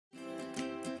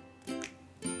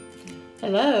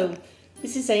Hello,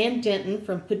 this is Ann Denton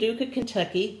from Paducah,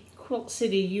 Kentucky, Quilt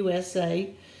City,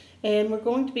 USA, and we're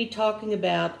going to be talking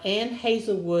about Ann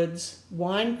Hazelwood's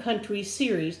Wine Country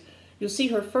series. You'll see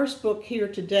her first book here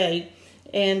today,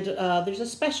 and there's a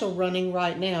special running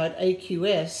right now at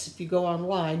AQS. If you go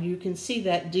online, you can see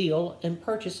that deal and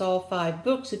purchase all 5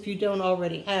 books if you don't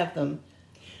already have them.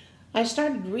 I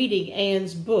started reading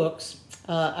Ann's books.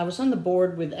 I was on the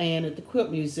board with Ann at the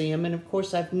Quilt Museum, and of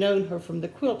course I've known her from the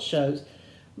quilt shows.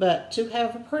 But to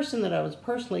have a person that I was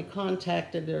personally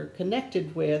contacted or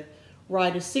connected with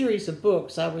write a series of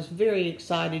books, I was very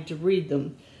excited to read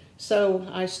them. So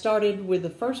I started with the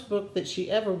first book that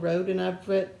she ever wrote, and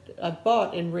I've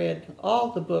bought and read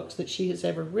all the books that she has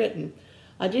ever written.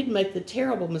 I did make the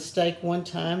terrible mistake one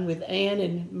time with Ann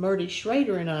and Murdy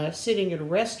Schrader and I sitting at a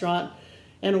restaurant,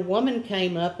 and a woman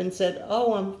came up and said,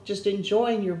 "Oh, I'm just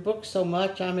enjoying your book so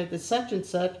much. I'm at the such and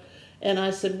such." And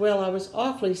I said, "Well, I was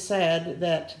awfully sad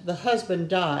that the husband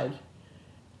died."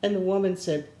 And the woman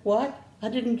said, "What? I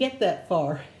didn't get that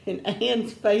far." And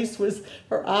Ann's face was,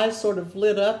 her eyes sort of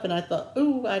lit up, and I thought,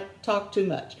 ooh, I talked too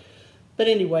much. But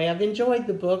anyway, I've enjoyed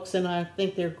the books, and I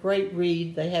think they're a great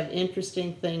read. They have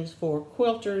interesting things for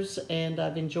quilters, and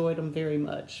I've enjoyed them very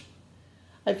much.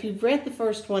 If you've read the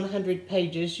first 100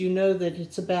 pages, you know that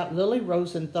it's about Lily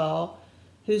Rosenthal,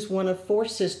 who's one of 4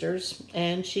 sisters,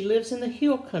 and she lives in the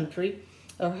hill country.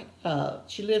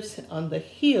 She lives on the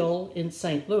hill in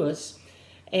St. Louis,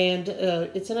 and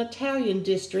it's an Italian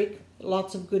district,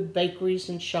 lots of good bakeries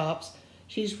and shops.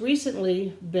 She's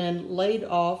recently been laid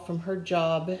off from her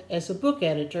job as a book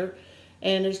editor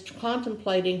and is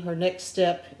contemplating her next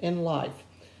step in life.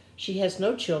 She has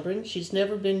no children, she's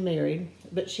never been married,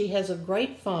 but she has a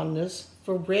great fondness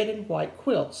for red and white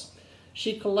quilts.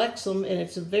 She collects them, and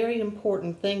it's a very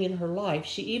important thing in her life.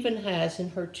 She even has in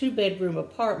her 2-bedroom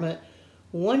apartment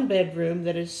 1 bedroom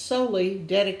that is solely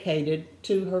dedicated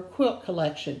to her quilt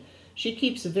collection. She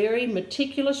keeps very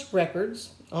meticulous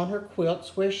records on her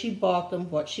quilts, where she bought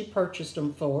them, what she purchased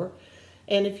them for.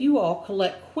 And if you all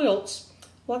collect quilts,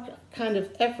 what kind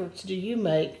of efforts do you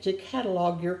make to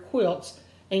catalog your quilts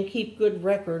and keep good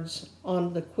records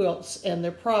on the quilts and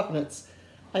their provenance?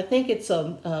 I think it's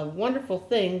a wonderful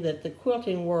thing that the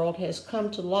quilting world has come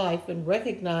to life in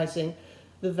recognizing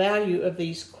the value of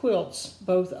these quilts,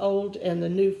 both old and the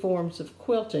new forms of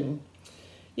quilting.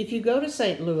 If you go to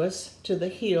St. Louis, to the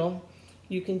Hill,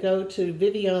 you can go to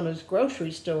Viviana's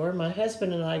grocery store. My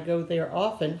husband and I go there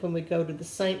often when we go to the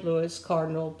St. Louis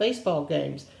Cardinal baseball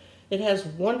games. It has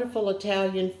wonderful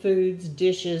Italian foods,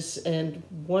 dishes, and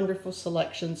wonderful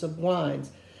selections of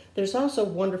wines. There's also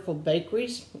wonderful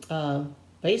bakeries.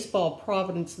 Baseball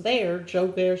providence there. Joe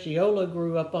Gargiola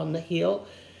grew up on the Hill.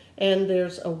 And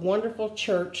there's a wonderful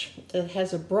church that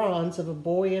has a bronze of a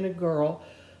boy and a girl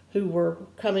who were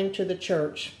coming to the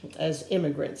church as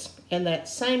immigrants. And that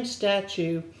same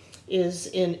statue is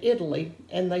in Italy,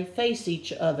 and they face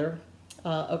each other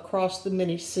across the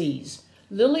many seas.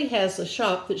 Lily has a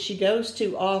shop that she goes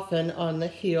to often on the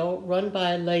Hill, run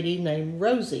by a lady named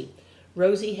Rosie.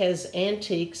 Rosie has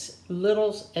antiques,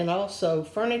 littles, and also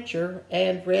furniture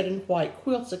and red and white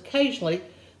quilts occasionally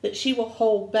that she will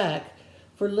hold back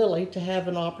for Lily to have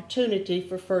an opportunity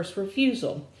for first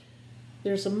refusal.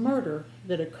 There's a murder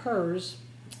that occurs,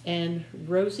 and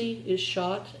Rosie is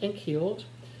shot and killed,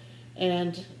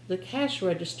 and the cash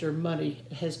register money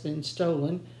has been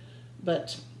stolen,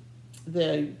 but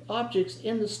the objects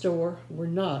in the store were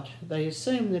not. They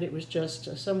assumed that it was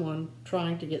just someone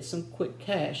trying to get some quick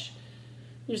cash.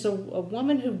 There's a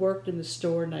woman who worked in the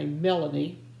store named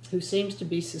Melanie who seems to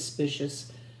be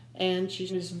suspicious, and she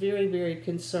is very, very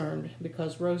concerned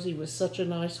because Rosie was such a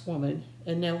nice woman,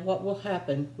 and now what will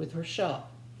happen with her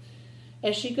shop?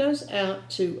 As she goes out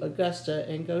to Augusta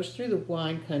and goes through the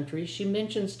wine country, she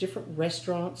mentions different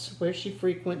restaurants where she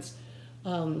frequents.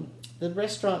 The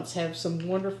restaurants have some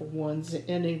wonderful ones.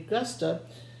 In Augusta,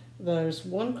 there's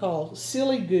one called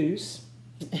Silly Goose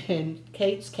and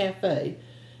Kate's Cafe.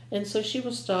 And so she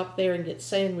will stop there and get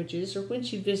sandwiches, or when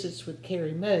she visits with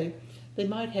Carrie Mae, they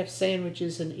might have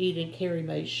sandwiches and eat in Carrie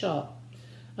Mae's shop.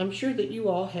 I'm sure that you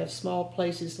all have small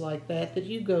places like that that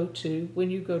you go to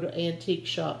when you go to antique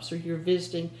shops or you're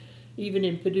visiting, even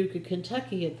in Paducah,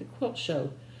 Kentucky at the quilt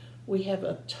show. We have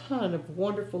a ton of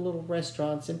wonderful little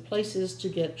restaurants and places to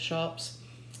get shops,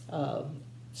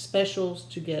 specials,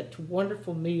 to get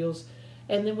wonderful meals.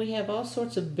 And then we have all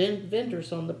sorts of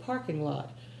vendors on the parking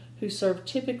lot who serve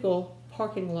typical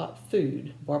parking lot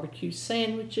food, barbecue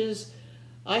sandwiches,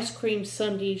 ice cream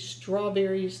sundaes,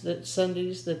 strawberries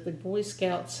sundaes that the Boy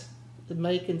Scouts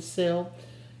make and sell.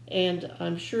 And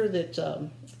I'm sure that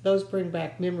those bring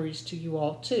back memories to you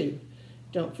all too.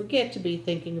 Don't forget to be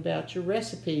thinking about your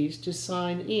recipes to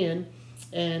sign in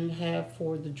and have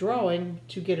for the drawing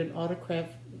to get an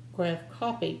autographed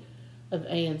copy of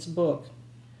Ann's book.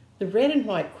 The red and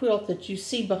white quilt that you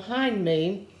see behind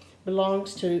me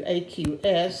belongs to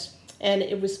AQS, and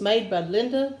it was made by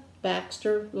Linda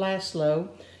Baxter Laszlo,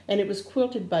 and it was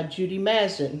quilted by Judy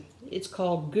Masden. It's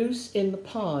called Goose in the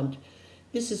Pond.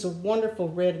 This is a wonderful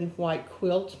red and white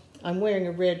quilt. I'm wearing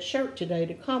a red shirt today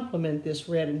to complement this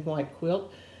red and white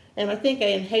quilt, and I think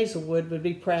Ann Hazelwood would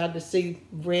be proud to see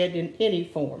red in any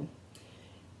form.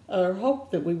 I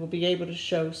hope that we will be able to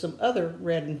show some other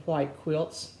red and white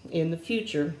quilts in the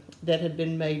future that have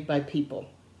been made by people.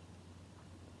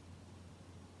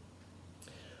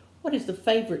 What is the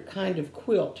favorite kind of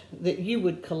quilt that you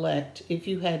would collect if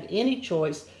you had any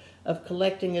choice of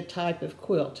collecting a type of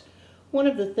quilt? One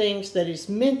of the things that is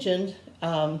mentioned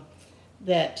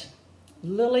that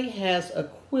Lily has a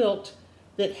quilt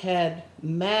that had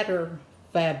madder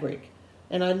fabric.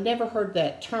 And I've never heard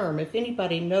that term. If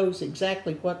anybody knows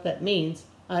exactly what that means,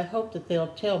 I hope that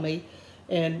they'll tell me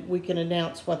and we can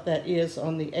announce what that is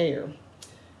on the air.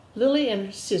 Lily and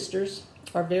her sisters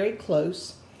are very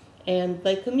close, and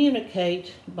they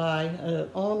communicate by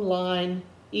online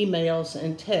emails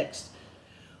and text.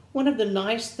 One of the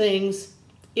nice things,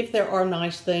 if there are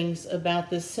nice things about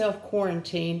this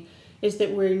self-quarantine, is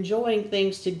that we're enjoying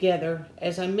things together.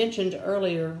 As I mentioned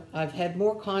earlier, I've had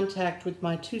more contact with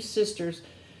my two sisters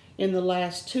in the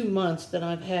last 2 months than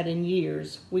I've had in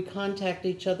years. We contact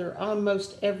each other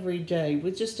almost every day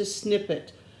with just a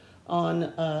snippet on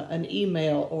an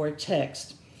email or a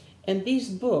text. And these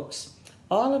books,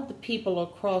 all of the people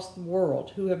across the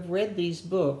world who have read these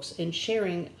books and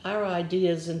sharing our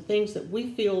ideas and things that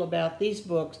we feel about these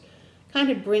books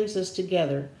kind of brings us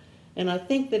together. And I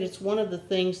think that it's one of the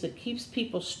things that keeps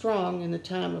people strong in the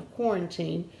time of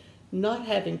quarantine, not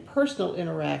having personal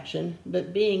interaction,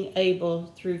 but being able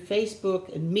through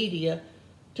Facebook and media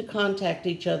to contact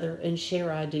each other and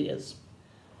share ideas.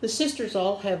 The sisters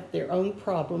all have their own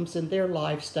problems and their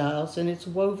lifestyles, and it's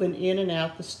woven in and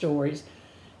out the stories.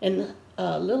 And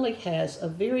Lily has a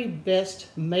very best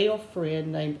male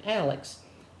friend named Alex.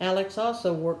 Alex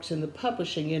also works in the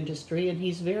publishing industry, and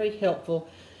he's very helpful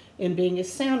in being a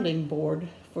sounding board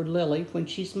for Lily when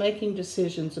she's making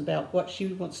decisions about what she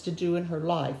wants to do in her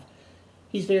life.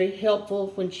 He's very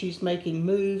helpful when she's making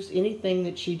moves, anything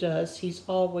that she does, he's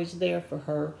always there for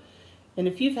her. And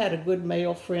if you've had a good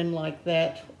male friend like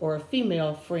that, or a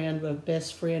female friend, a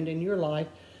best friend in your life,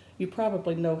 you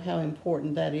probably know how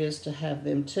important that is to have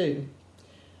them too.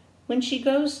 When she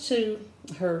goes to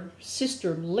her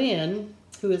sister Lynn,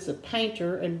 who is a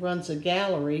painter and runs a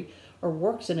gallery, or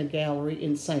works in a gallery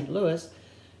in St. Louis,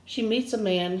 she meets a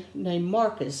man named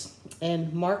Marcus.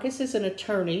 And Marcus is an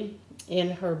attorney in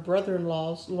her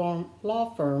brother-in-law's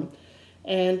law firm,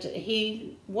 and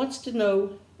he wants to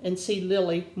know and see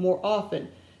Lily more often.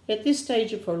 At this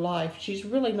stage of her life, she's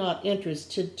really not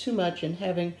interested too much in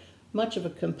having much of a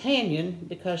companion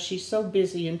because she's so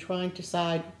busy in trying to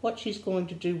decide what she's going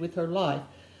to do with her life.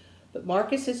 But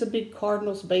Marcus is a big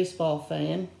Cardinals baseball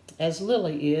fan, as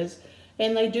Lily is,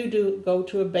 and they do go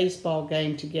to a baseball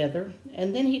game together,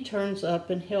 and then he turns up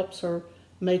and helps her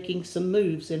making some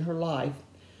moves in her life.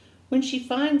 When she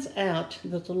finds out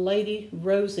that the lady,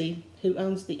 Rosie, who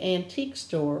owns the antique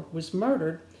store, was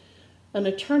murdered, an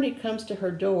attorney comes to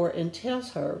her door and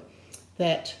tells her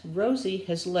that Rosie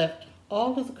has left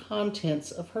all of the contents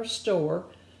of her store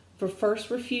for first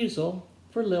refusal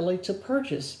for Lily to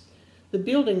purchase. The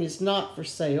building is not for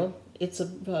sale.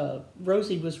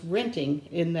 Rosie was renting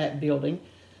in that building.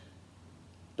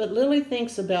 But Lily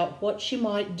thinks about what she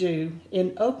might do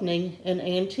in opening an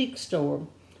antique store.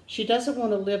 She doesn't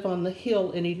want to live on the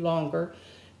hill any longer.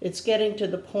 It's getting to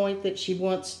the point that she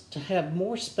wants to have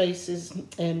more spaces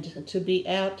and to be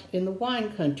out in the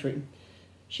wine country.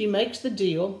 She makes the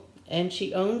deal, and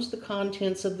she owns the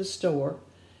contents of the store.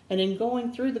 And in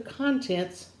going through the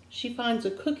contents, she finds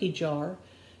a cookie jar,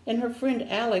 and her friend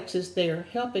Alex is there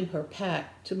helping her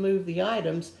pack to move the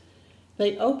items.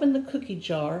 They open the cookie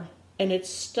jar, and it's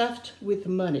stuffed with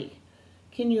money.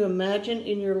 Can you imagine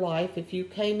in your life if you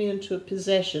came into a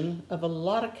possession of a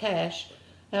lot of cash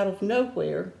out of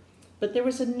nowhere, but there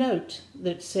was a note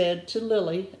that said to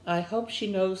Lily, "I hope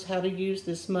she knows how to use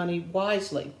this money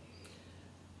wisely."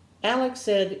 Alex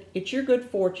said, "It's your good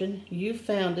fortune. You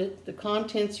found it. The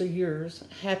contents are yours.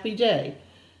 Happy day."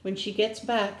 When she gets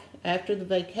back after the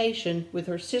vacation with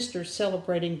her sisters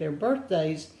celebrating their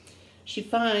birthdays, she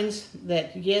finds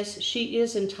that, yes, she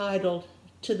is entitled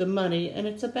to the money, and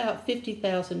it's about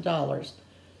 $50,000.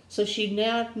 So she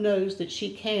now knows that she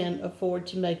can afford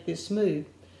to make this move.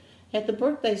 At the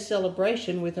birthday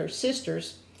celebration with her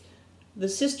sisters, the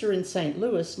sister in St.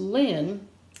 Louis, Lynn,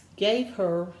 gave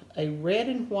her a red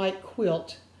and white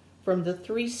quilt from the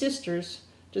three sisters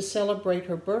to celebrate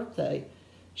her birthday.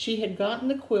 She had gotten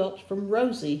the quilt from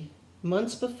Rosie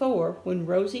months before, when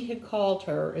Rosie had called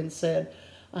her and said,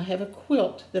 "I have a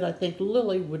quilt that I think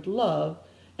Lily would love,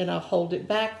 and I'll hold it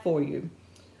back for you."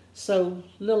 So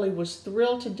Lily was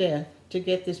thrilled to death to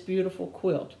get this beautiful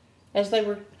quilt. As they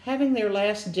were having their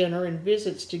last dinner and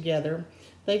visits together,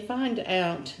 they find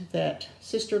out that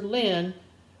Sister Lynn,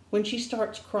 when she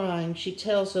starts crying, she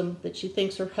tells them that she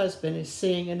thinks her husband is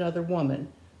seeing another woman.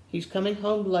 He's coming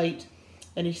home late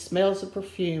and he smells the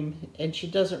perfume, and she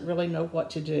doesn't really know what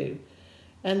to do.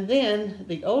 And then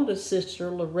the oldest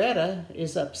sister, Loretta,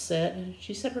 is upset.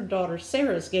 She said her daughter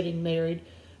Sarah's getting married,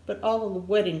 but all of the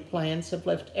wedding plans have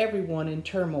left everyone in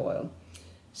turmoil.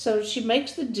 So she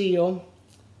makes the deal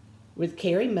with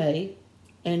Carrie Mae,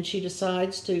 and she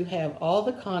decides to have all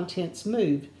the contents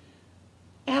moved.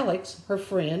 Alex, her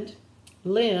friend,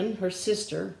 Lynn, her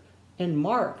sister, and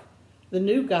Mark, the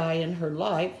new guy in her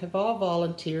life, have all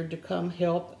volunteered to come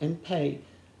help and pay.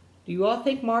 Do you all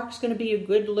think Mark's going to be a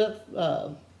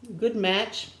good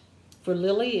match for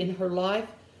Lily in her life?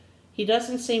 He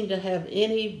doesn't seem to have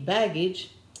any baggage,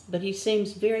 but he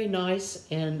seems very nice,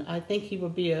 and I think he will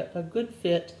be a good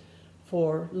fit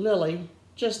for Lily,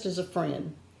 just as a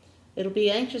friend. It'll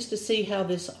be anxious to see how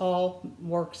this all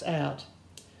works out.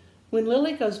 When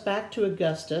Lily goes back to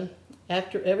Augusta,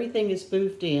 after everything is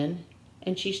moved in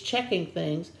and she's checking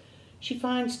things, she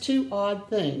finds two odd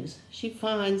things. She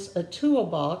finds a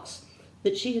toolbox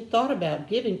that she had thought about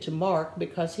giving to Mark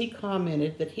because he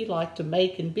commented that he liked to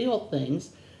make and build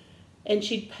things, and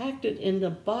she'd packed it in the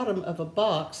bottom of a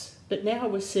box, but now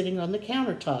it was sitting on the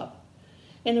countertop.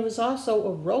 And it was also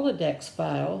a Rolodex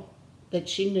file that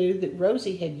she knew that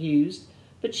Rosie had used,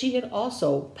 but she had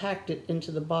also packed it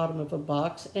into the bottom of a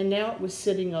box, and now it was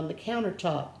sitting on the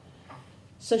countertop.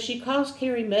 So she calls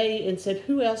Carrie Mae and said,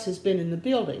 "Who else has been in the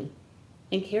building?"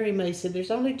 And Carrie Mae said, "There's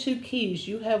only 2 keys.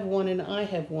 You have one and I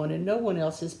have one, and no one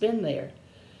else has been there."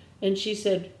 And she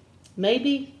said,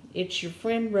 "Maybe it's your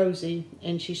friend Rosie,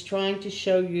 and she's trying to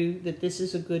show you that this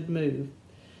is a good move."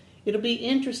 It'll be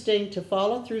interesting to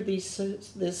follow through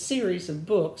this series of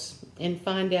books and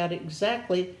find out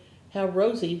exactly how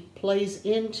Rosie plays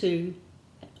into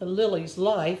Lily's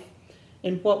life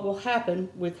and what will happen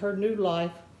with her new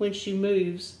life when she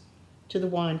moves to the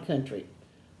wine country.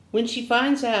 When she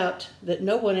finds out that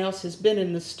no one else has been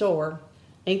in the store,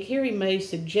 and Carrie Mae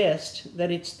suggests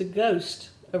that it's the ghost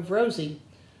of Rosie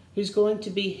who's going to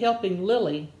be helping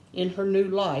Lily in her new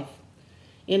life.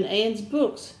 In Ann's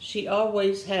books, she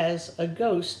always has a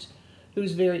ghost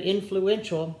who's very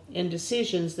influential in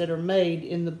decisions that are made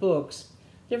in the books.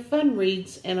 They're fun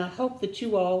reads, and I hope that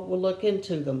you all will look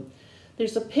into them.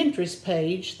 There's a Pinterest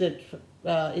page that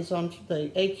is on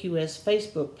the AQS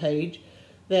Facebook page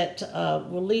that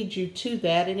will lead you to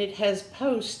that, and it has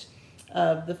posts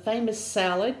of the famous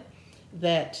salad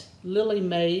that Lily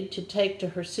made to take to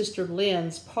her sister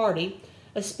Lynn's party,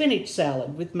 a spinach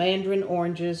salad with mandarin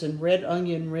oranges and red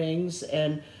onion rings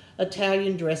and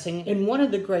Italian dressing. And one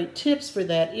of the great tips for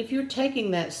that, if you're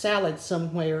taking that salad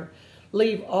somewhere,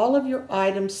 leave all of your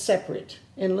items separate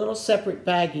in little separate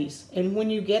baggies. And when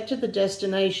you get to the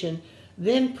destination,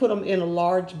 then put them in a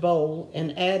large bowl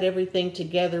and add everything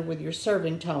together with your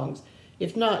serving tongs.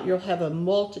 If not, you'll have a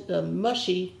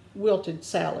mushy, wilted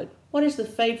salad. What is the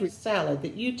favorite salad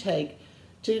that you take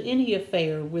to any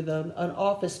affair with an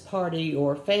office party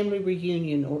or family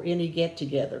reunion or any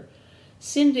get-together?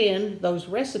 Send in those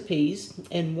recipes,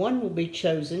 and one will be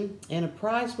chosen, and a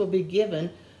prize will be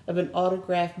given of an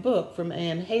autographed book from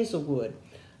Ann Hazelwood.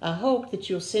 I hope that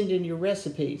you'll send in your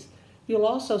recipes. You'll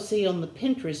also see on the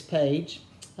Pinterest page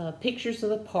pictures of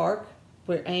the park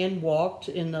where Ann walked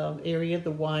in the area of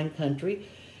the wine country,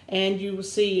 and you will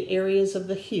see areas of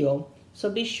the hill. So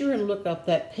be sure and look up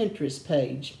that Pinterest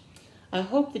page. I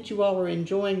hope that you all are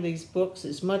enjoying these books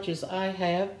as much as I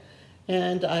have,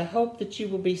 and I hope that you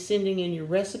will be sending in your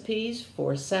recipes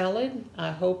for a salad.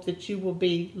 I hope that you will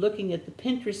be looking at the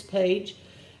Pinterest page,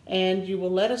 and you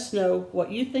will let us know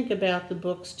what you think about the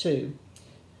books too.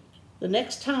 The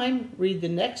next time, read the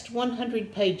next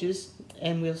 100 pages,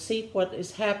 and we'll see what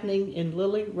is happening in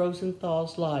Lily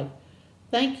Rosenthal's life.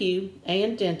 Thank you,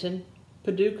 Ann Denton,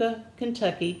 Paducah,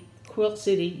 Kentucky, Quilt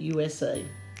City, USA.